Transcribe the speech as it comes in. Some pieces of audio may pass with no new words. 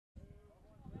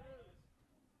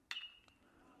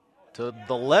to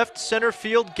the left center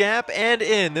field gap and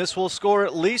in. This will score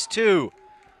at least 2.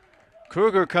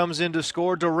 Kruger comes in to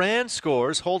score. Duran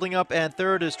scores. Holding up at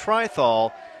third is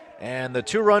Trithal. And the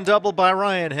 2-run double by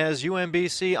Ryan has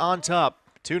UMBC on top,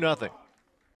 2-0.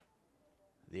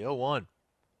 The 0-1.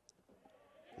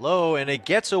 Low, and it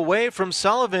gets away from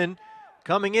Sullivan.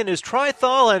 Coming in is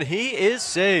Trithal, and he is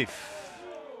safe.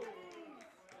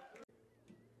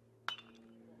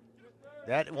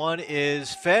 That one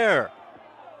is fair.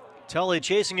 Tully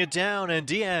chasing it down, and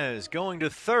Diaz going to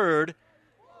third.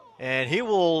 And he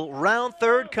will round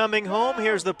third coming home.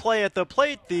 Here's the play at the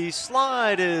plate. The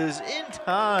slide is in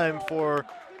time for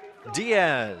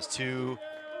Diaz to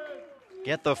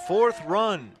get the 4th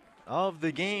run of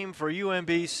the game for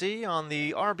UMBC on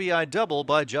the RBI double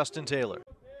by Justin Taylor.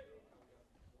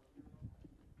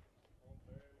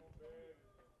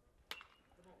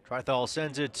 Trithal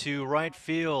sends it to right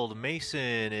field.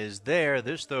 Mason is there.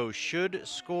 This, though, should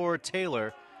score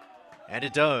Taylor. And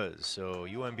it does. So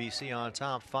UMBC on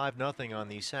top, 5-0 on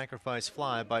the sacrifice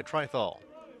fly by Trithal.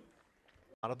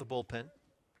 Out of the bullpen.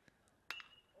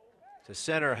 To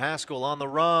center, Haskell on the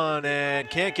run and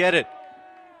can't get it.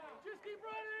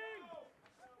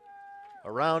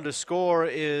 Around to score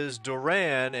is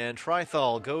Duran, and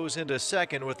Trithal goes into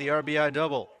second with the RBI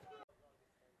double.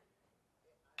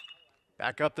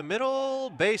 Back up the middle,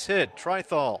 base hit.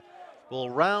 Trithal will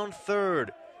round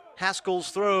third. Haskell's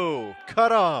throw,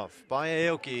 cut off by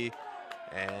Aoki,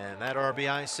 and that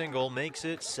RBI single makes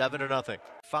it 7-0.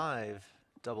 5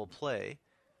 double play.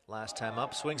 Last time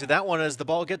up, swings at that one as the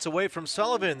ball gets away from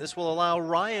Sullivan. This will allow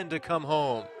Ryan to come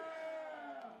home.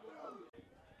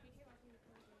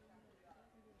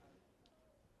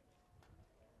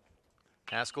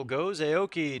 Haskell goes,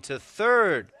 Aoki to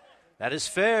third. That is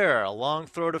fair. A long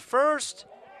throw to first.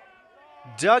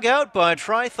 Dug out by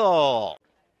Trithal.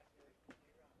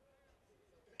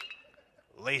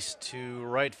 Laced to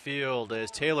right field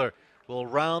as Taylor will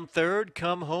round third,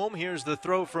 come home. Here's the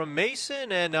throw from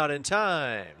Mason, and not in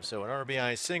time. So an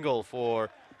RBI single for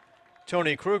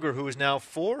Tony Kruger, who is now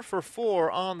 4 for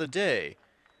 4 on the day.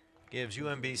 Gives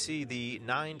UMBC the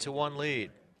 9-1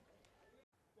 lead.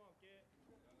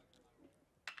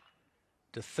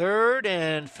 To third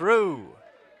and through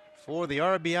for the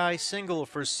RBI single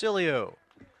for Cilio.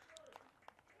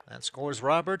 That scores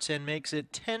Roberts and makes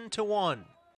it 10-1.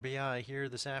 RBI here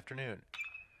this afternoon.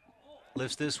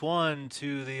 Lifts this one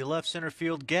to the left center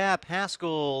field gap.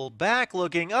 Haskell back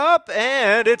looking up,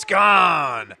 and it's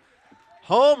gone.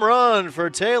 Home run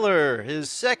for Taylor, his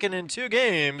second in 2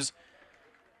 games.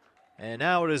 And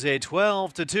now it is a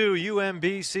 12-2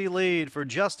 UMBC lead for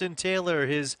Justin Taylor,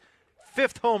 his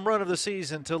 5th home run of the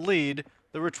season to lead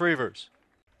the Retrievers.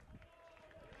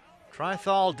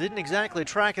 Trithal didn't exactly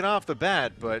track it off the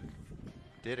bat, but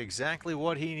did exactly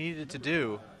what he needed to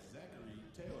do.